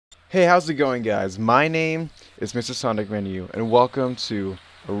Hey, how's it going, guys? My name is MrSonicManu, and welcome to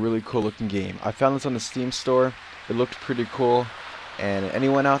a really cool looking game. I found this on the Steam store. It looked pretty cool. And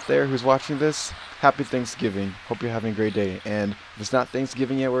anyone out there who's watching this, happy Thanksgiving. Hope you're having a great day. And if it's not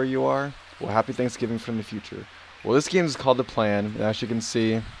Thanksgiving yet where you are, well, happy Thanksgiving from the future. Well, this game is called The Plan, and as you can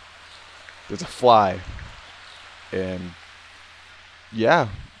see, there's a fly. And yeah,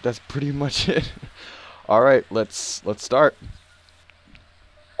 that's pretty much it. Alright, let's start.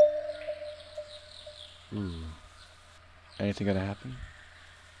 Ooh. Anything gonna happen?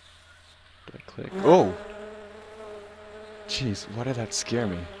 Did I click? Oh! Jeez, why did that scare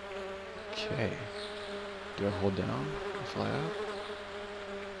me? Okay. Do I hold down? Do I fly out?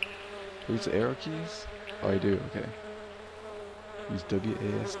 Use the arrow keys? Oh, I do, okay. Use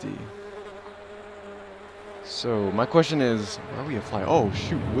WASD. So, my question is, why are we fly? Oh,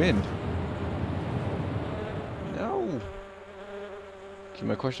 shoot, wind! No! Okay,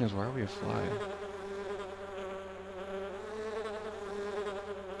 my question is, why are we fly?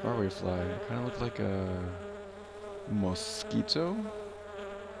 Why are we fly? Kind of look like a mosquito?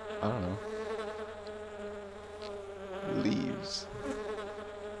 I don't know. Leaves.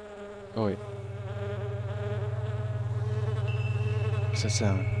 Oh wait. What's that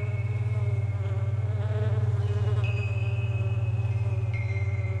sound?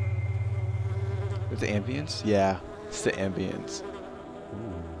 Is the ambience? Yeah, it's the ambience.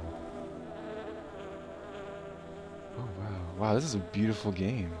 Ooh. Oh wow. Wow, this is a beautiful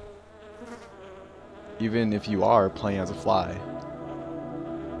game. Even if you are playing as a fly.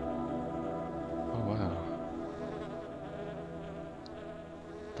 Oh wow.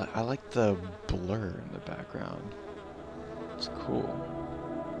 I like the blur in the background. It's cool.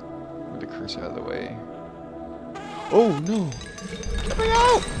 Move the cursor out of the way. Oh no! Get me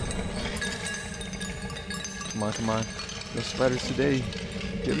out! Come on, come on. No spiders today.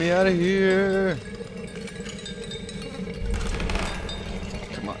 Get me out of here!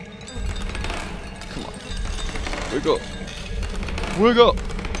 Come on. Come on. Wiggle. Wiggle!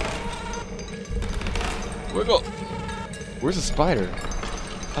 Wiggle! Where's the spider?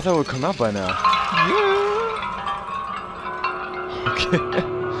 I thought it would come out by now. Yeah! Okay.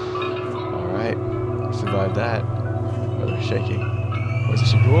 Alright. Survived that. Oh, they're shaking. Where's the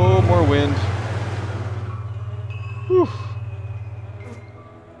shaking? Oh, more wind. Whew.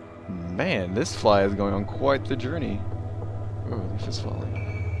 Man, this fly is going on quite the journey. Oh, a leaf is falling.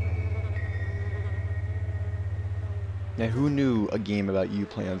 Now, who knew a game about you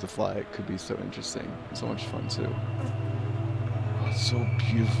playing as a fly could be so interesting? So much fun, too. Oh, it's so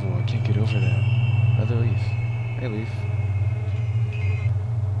beautiful. I can't get over that. Another leaf. Hey, leaf.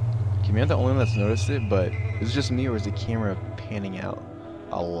 Okay, maybe I'm the only one that's noticed it, but is it just me, or is the camera panning out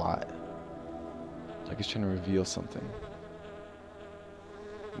a lot? Like it's trying to reveal something.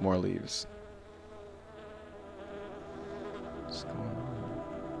 More leaves. What's going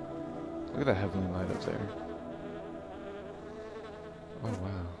on? Look at that heavenly light up there. Oh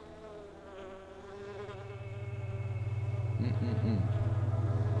wow.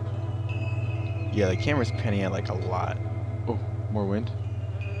 Yeah, the camera's panning out like a lot. Oh, more wind.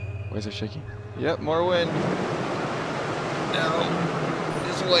 Why is it shaking? Yep, more wind. No,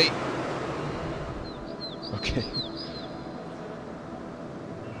 just wait. Okay.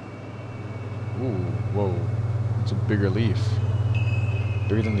 Ooh, whoa. It's a bigger leaf.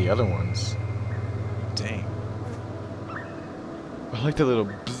 Bigger than the other ones. Dang. I like the little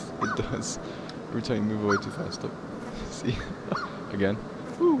bzz it does every time you move away too fast. Look. See? Again.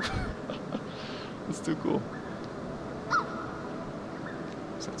 Woo! That's too cool.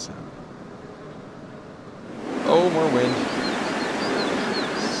 What's that sound? Oh, more wind.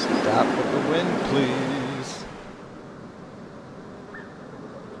 Stop with the wind, please.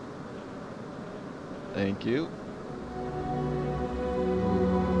 Thank you.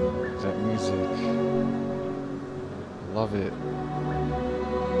 Ooh, that music. Love it.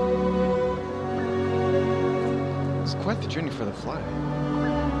 It's quite the journey for the fly.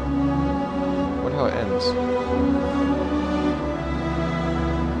 Wonder how it ends.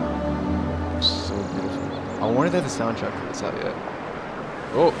 So beautiful. I wonder if the soundtrack for this out yet.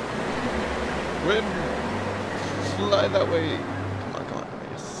 Oh! Wind! Fly that way! Come on, come on.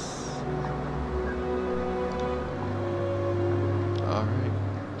 Yes. Alright.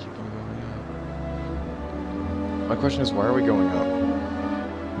 Keep on going up. My question is, why are we going up?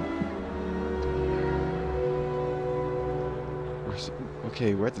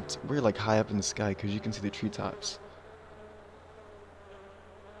 Okay, we're like high up in the sky because you can see the treetops.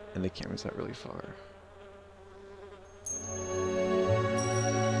 And the camera's not really far.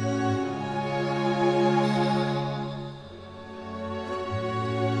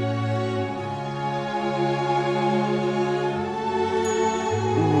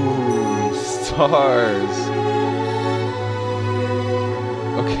 stars.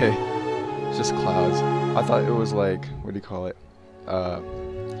 Okay, it's just clouds. I thought it was like, what do you call it?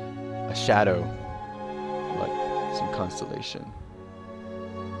 A shadow, like some constellation.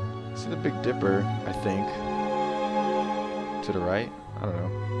 See the Big Dipper, I think. To the right? I don't know.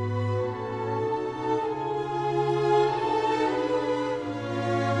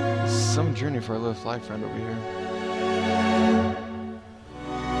 Some journey for our little fly friend over here.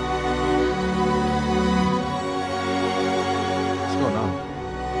 What's going on?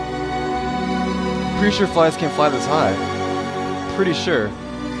 Pretty sure flies can't fly this high. Pretty sure.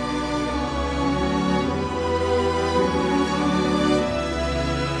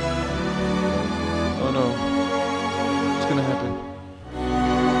 Oh no. What's gonna happen?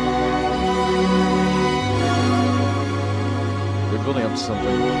 They're building up to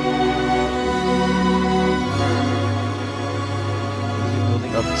something.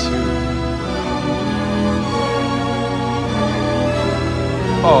 Up to.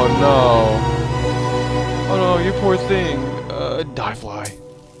 Oh no! Oh no, you poor thing! Die fly.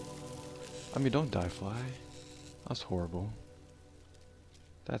 I mean, don't die fly. That's horrible.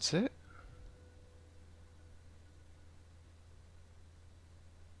 That's it?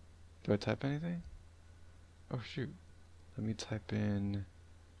 Do I type anything? Oh shoot. Let me type in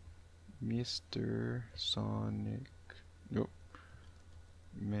Mr. Sonic. Nope.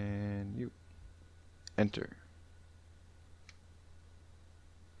 Manu. Enter.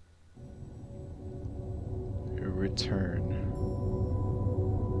 Return.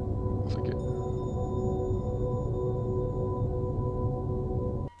 Click it.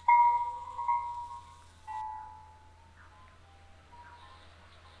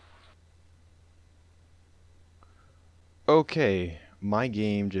 Okay, my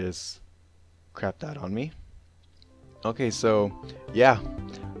game just crapped out on me. Okay, so yeah,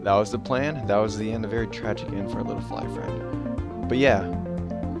 that was the plan. That was the end, a very tragic end for our little fly friend. But yeah,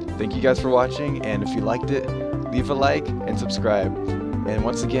 thank you guys for watching, and if you liked it, leave a like and subscribe. And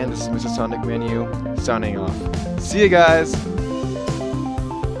once again, this is MrSonicManu signing off. See you guys!